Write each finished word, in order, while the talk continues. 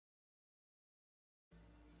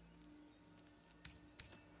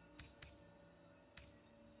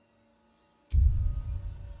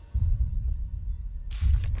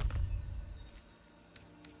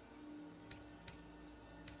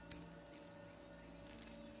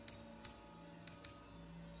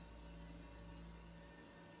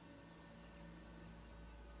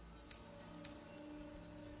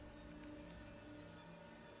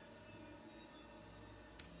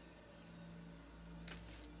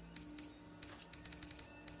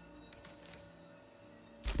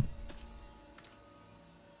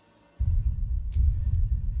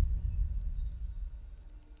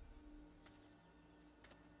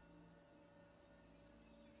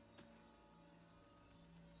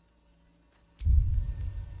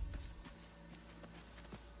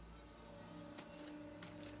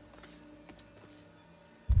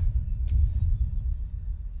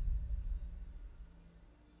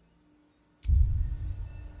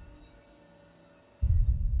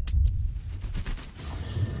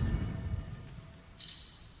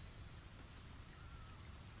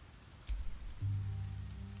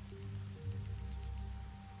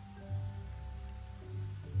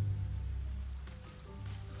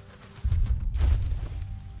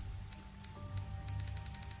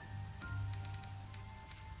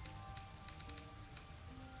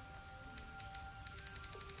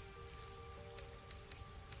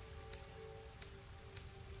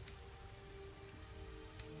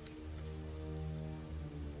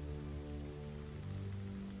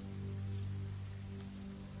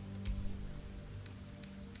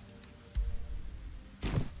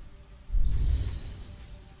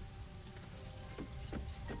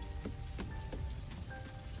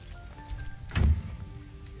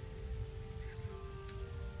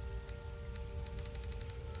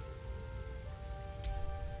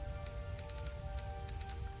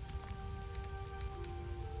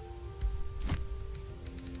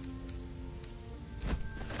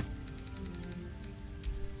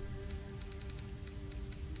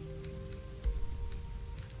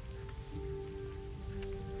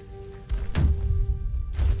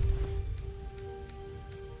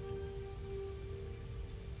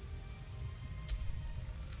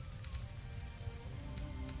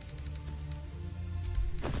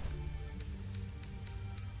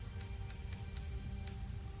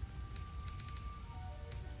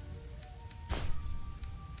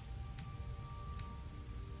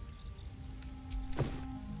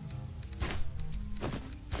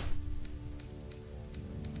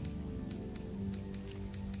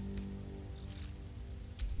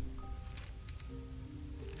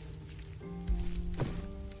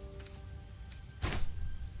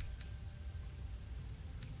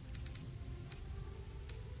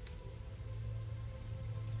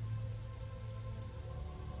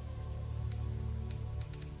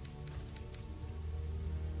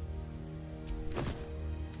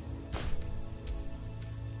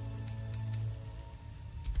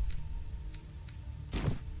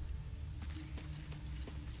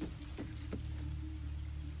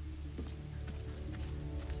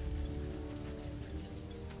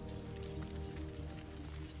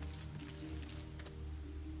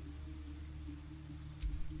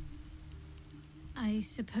I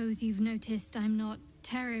suppose you've noticed I'm not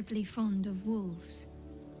terribly fond of wolves.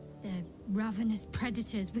 They're ravenous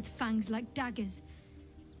predators with fangs like daggers.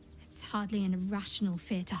 It's hardly an irrational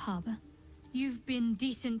fear to harbor. You've been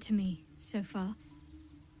decent to me so far.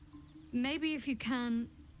 Maybe if you can,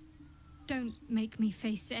 don't make me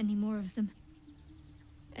face any more of them.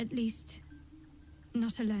 At least,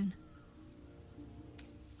 not alone.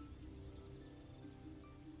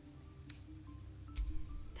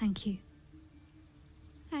 Thank you.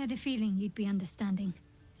 I had a feeling you'd be understanding.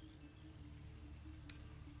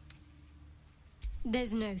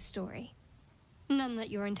 There's no story. None that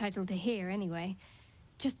you're entitled to hear, anyway.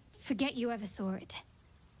 Just forget you ever saw it.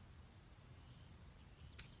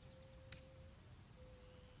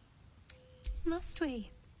 Must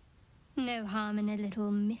we? No harm in a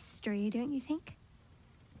little mystery, don't you think?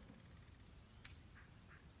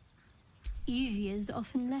 Easier's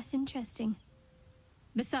often less interesting.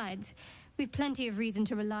 Besides, we've plenty of reason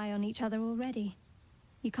to rely on each other already.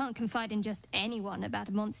 You can't confide in just anyone about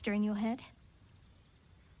a monster in your head.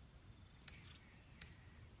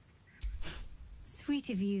 Sweet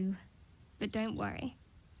of you, but don't worry.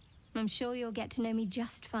 I'm sure you'll get to know me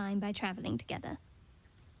just fine by traveling together.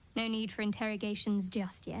 No need for interrogations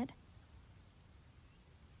just yet.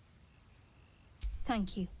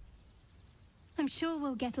 Thank you. I'm sure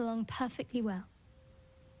we'll get along perfectly well.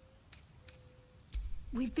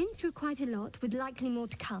 We've been through quite a lot, with likely more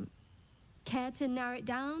to come. Care to narrow it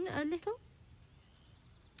down a little?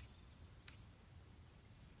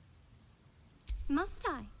 Must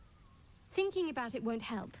I? Thinking about it won't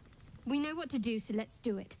help. We know what to do, so let's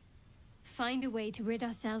do it. Find a way to rid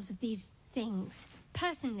ourselves of these things.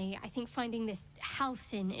 Personally, I think finding this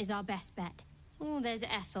Halsin is our best bet. Oh, there's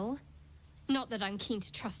Ethel. Not that I'm keen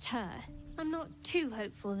to trust her. I'm not too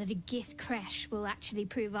hopeful that a Gith Kresh will actually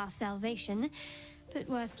prove our salvation, but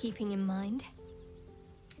worth keeping in mind.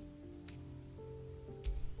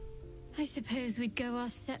 I suppose we'd go our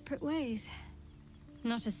separate ways.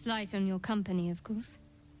 Not a slight on your company, of course.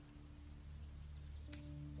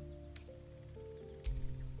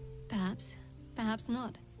 Perhaps. Perhaps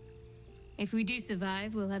not. If we do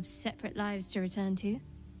survive, we'll have separate lives to return to.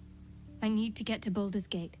 I need to get to Baldur's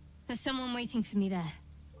Gate. There's someone waiting for me there.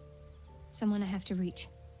 Someone I have to reach.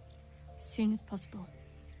 As soon as possible.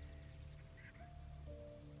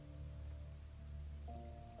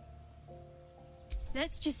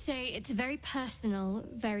 Let's just say it's a very personal,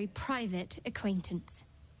 very private acquaintance.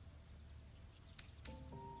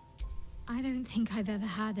 I don't think I've ever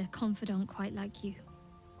had a confidant quite like you.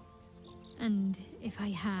 And if I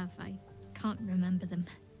have, I can't remember them.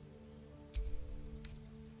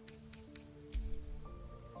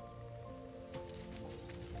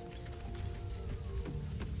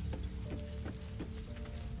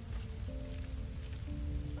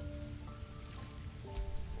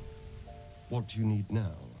 What do you need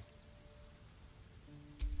now?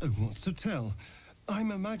 Oh, what's to tell?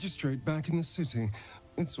 I'm a magistrate back in the city.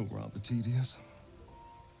 It's all rather tedious.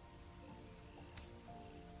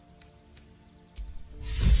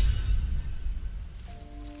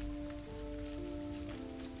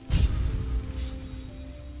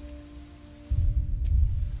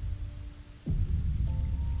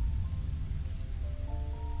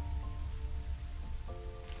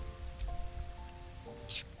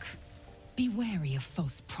 Be wary of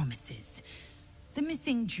false promises. The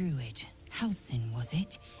missing druid, Halsin, was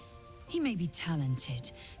it? He may be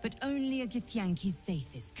talented, but only a Githyanki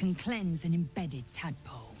Zaithis can cleanse an embedded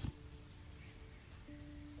tadpole.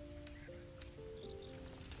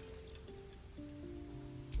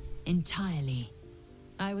 Entirely.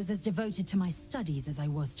 I was as devoted to my studies as I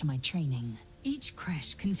was to my training. Each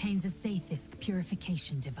creche contains a Zaithisk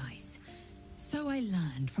purification device. So I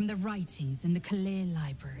learned from the writings in the Kalir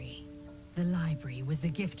Library. The library was a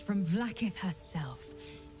gift from Vlaakith herself,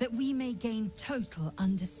 that we may gain total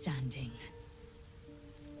understanding.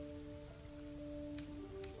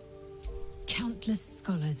 Countless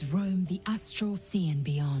scholars roam the astral sea and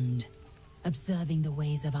beyond, observing the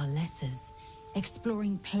ways of our lessers,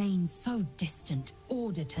 exploring planes so distant,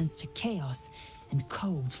 order turns to chaos, and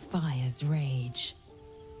cold fires rage.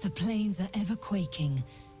 The planes are ever quaking,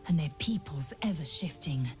 and their peoples ever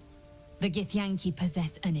shifting. The Githyanki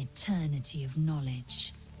possess an eternity of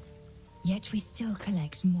knowledge. Yet we still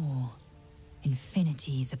collect more.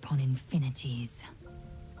 Infinities upon infinities.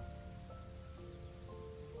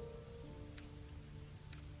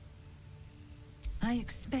 I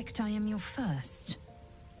expect I am your first.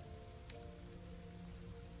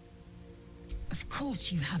 Of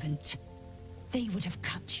course you haven't. They would have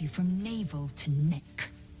cut you from navel to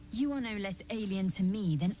neck. You are no less alien to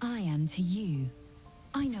me than I am to you.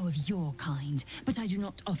 I know of your kind, but I do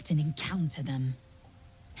not often encounter them.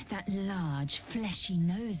 That large, fleshy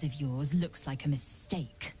nose of yours looks like a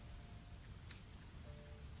mistake.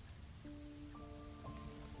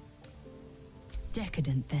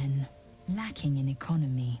 Decadent, then. Lacking in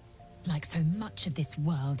economy. Like so much of this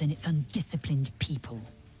world and its undisciplined people.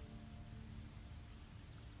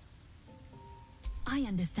 I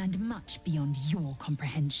understand much beyond your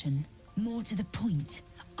comprehension. More to the point,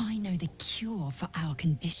 I know the cure for our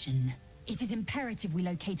condition. It is imperative we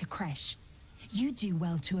locate a creche. You do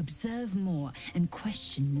well to observe more and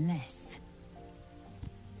question less.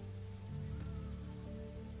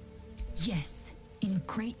 Yes, in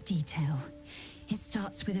great detail. It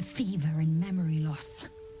starts with a fever and memory loss.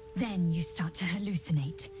 Then you start to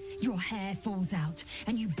hallucinate. Your hair falls out,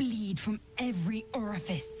 and you bleed from every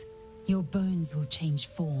orifice. Your bones will change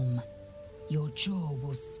form. Your jaw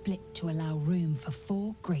will split to allow room for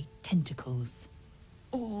 4 great tentacles.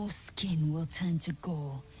 All skin will turn to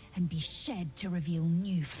gore and be shed to reveal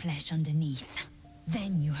new flesh underneath.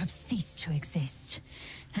 Then you have ceased to exist,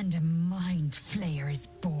 and a mind flayer is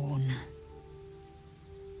born.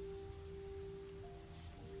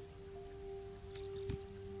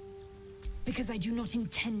 Because I do not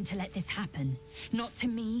intend to let this happen. Not to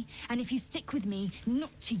me, and if you stick with me, not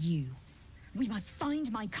to you. We must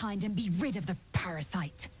find my kind and be rid of the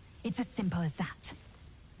parasite. It's as simple as that.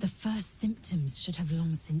 The first symptoms should have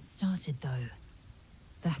long since started, though.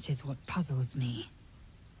 That is what puzzles me.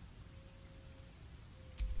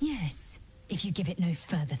 Yes, if you give it no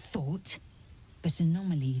further thought. But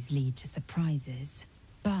anomalies lead to surprises.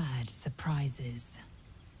 Bad surprises.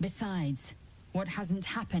 Besides, what hasn't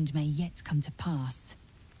happened may yet come to pass.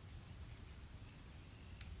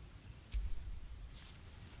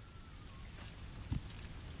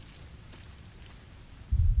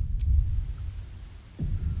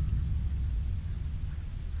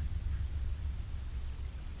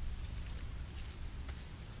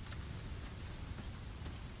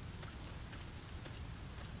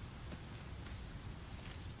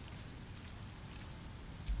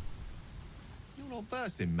 You're not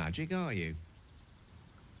versed in magic, are you?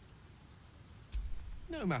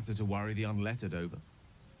 No matter to worry the unlettered over.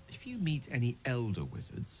 If you meet any elder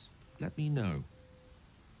wizards, let me know.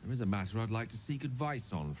 There is a matter I'd like to seek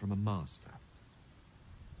advice on from a master.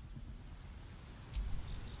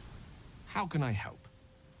 How can I help?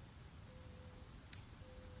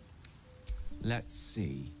 Let's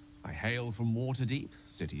see. I hail from Waterdeep,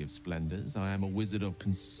 City of Splendors. I am a wizard of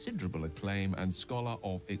considerable acclaim and scholar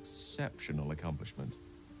of exceptional accomplishment.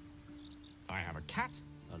 I have a cat,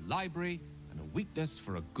 a library, and a weakness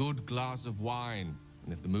for a good glass of wine.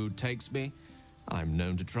 And if the mood takes me, I'm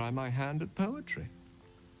known to try my hand at poetry.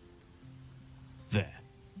 There.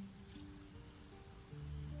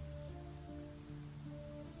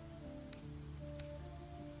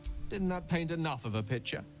 Didn't that paint enough of a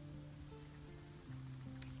picture?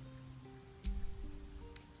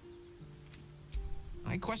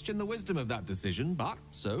 I question the wisdom of that decision, but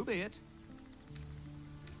so be it.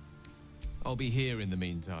 I'll be here in the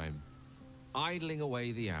meantime, idling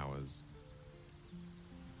away the hours.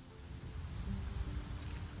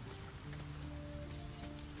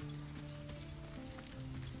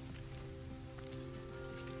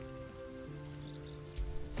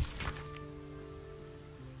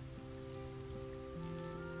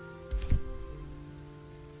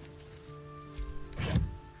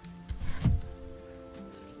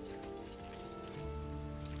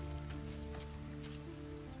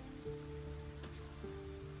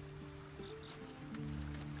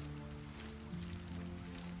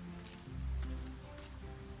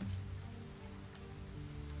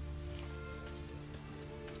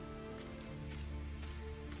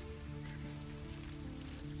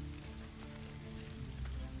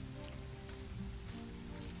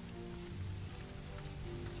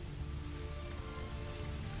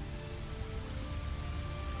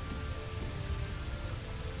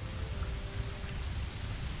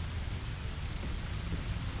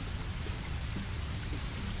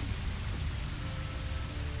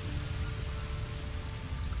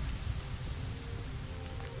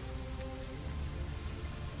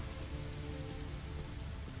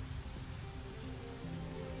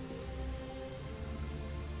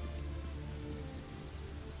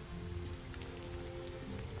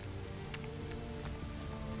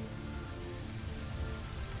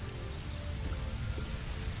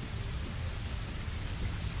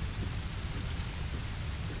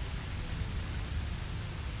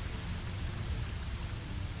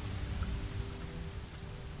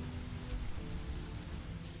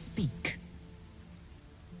 Speak.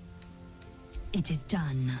 It is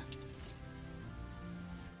done.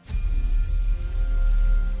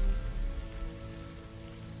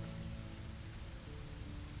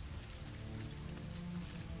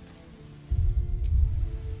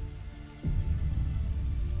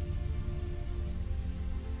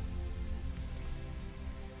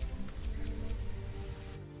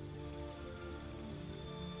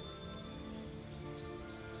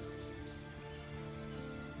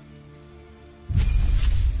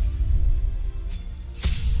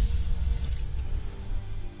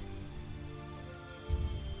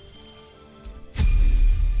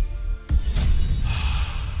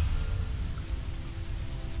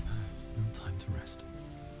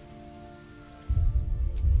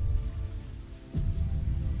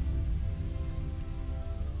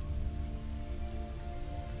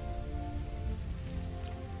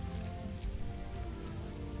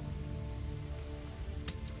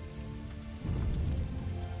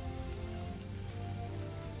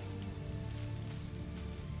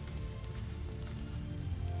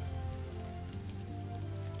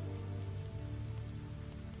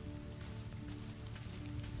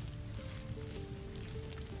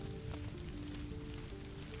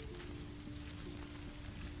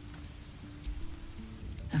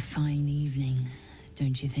 fine evening,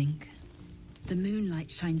 don't you think? The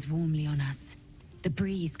moonlight shines warmly on us. The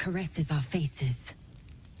breeze caresses our faces.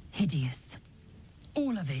 Hideous.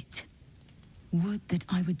 All of it. Would that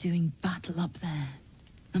I were doing battle up there,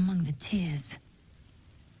 among the tears.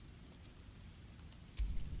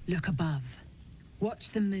 Look above.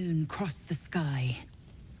 Watch the moon cross the sky.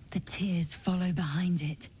 The tears follow behind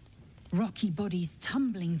it. Rocky bodies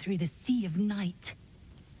tumbling through the sea of night.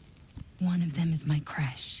 One of them is my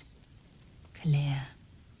crash. Clear.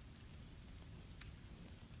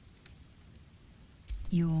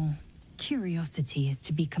 Your curiosity is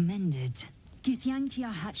to be commended. Githyanki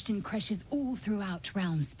are hatched in creches all throughout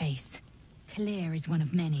realm space. Clear is one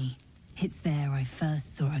of many. It's there I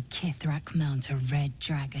first saw a Kithrak mount a red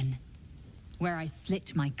dragon. Where I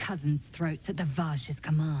slit my cousins' throats at the Vash's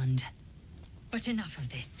command. But enough of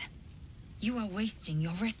this. You are wasting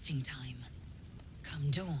your resting time.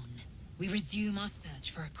 Come dawn, we resume our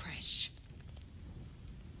search for a creche.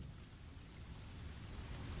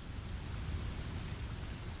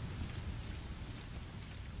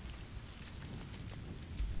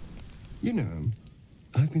 You know,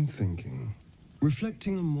 I've been thinking,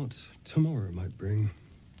 reflecting on what tomorrow might bring.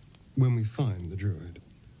 When we find the druid,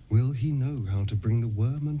 will he know how to bring the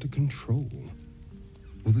worm under control?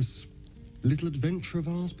 Will this little adventure of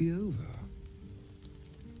ours be over?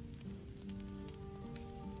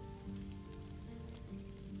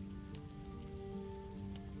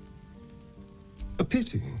 A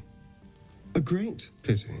pity. A great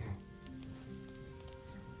pity.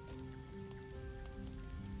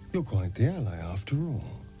 You're quite the ally after all.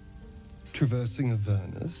 Traversing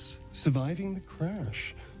Avernus, surviving the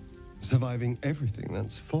crash, surviving everything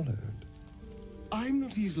that's followed. I'm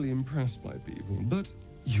not easily impressed by people, but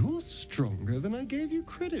you're stronger than I gave you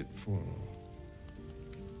credit for.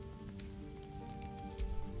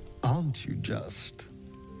 Aren't you just?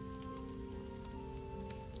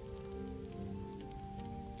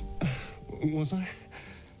 Was I?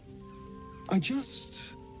 I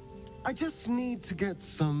just need to get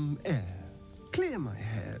some air. Clear my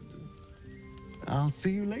head. I'll see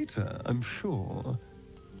you later, I'm sure.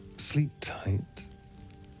 Sleep tight.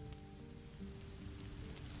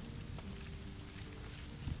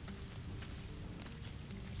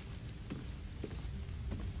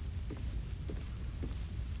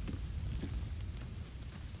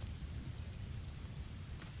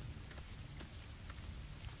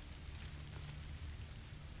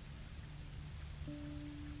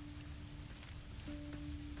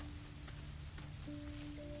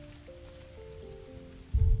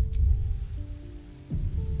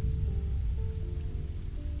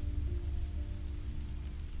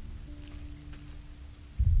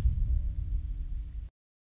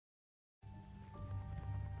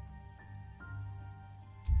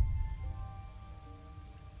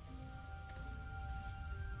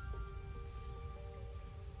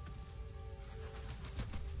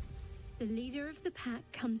 The leader of the pack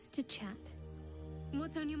comes to chat.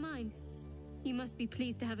 What's on your mind? You must be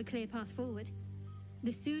pleased to have a clear path forward.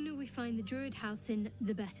 The sooner we find the druid house in,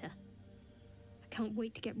 the better. I can't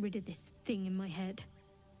wait to get rid of this thing in my head.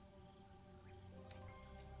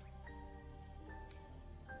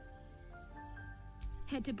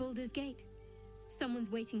 Head to Baldur's Gate.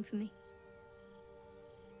 Someone's waiting for me.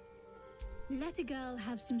 Let a girl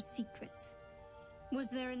have some secrets.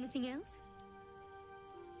 Was there anything else?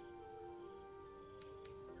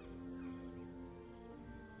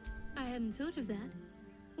 I hadn't thought of that.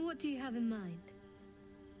 What do you have in mind?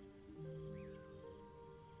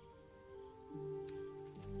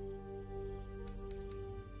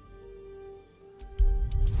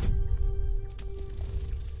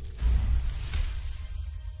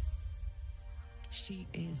 She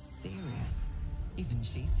is serious. Even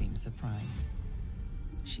she seems surprised.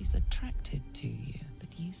 She's attracted to you, but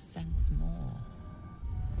you sense more.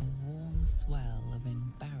 A warm swell of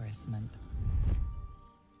embarrassment.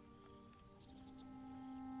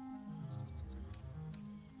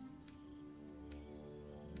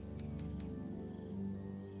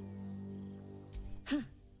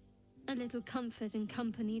 A little comfort and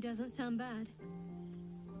company doesn't sound bad.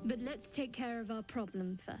 But let's take care of our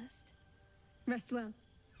problem first. Rest well.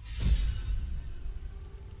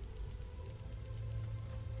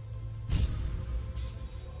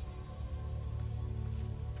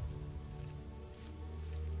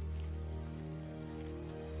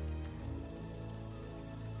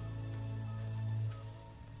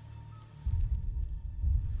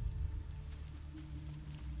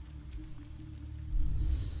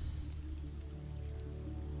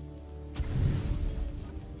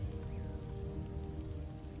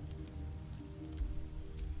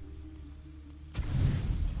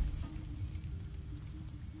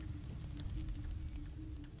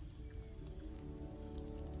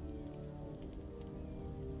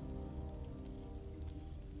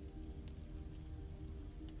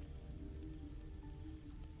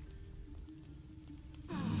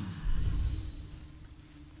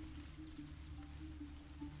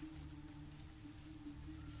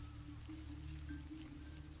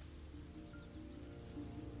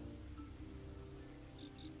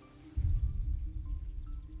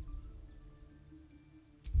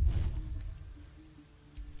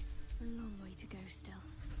 A long way to go still.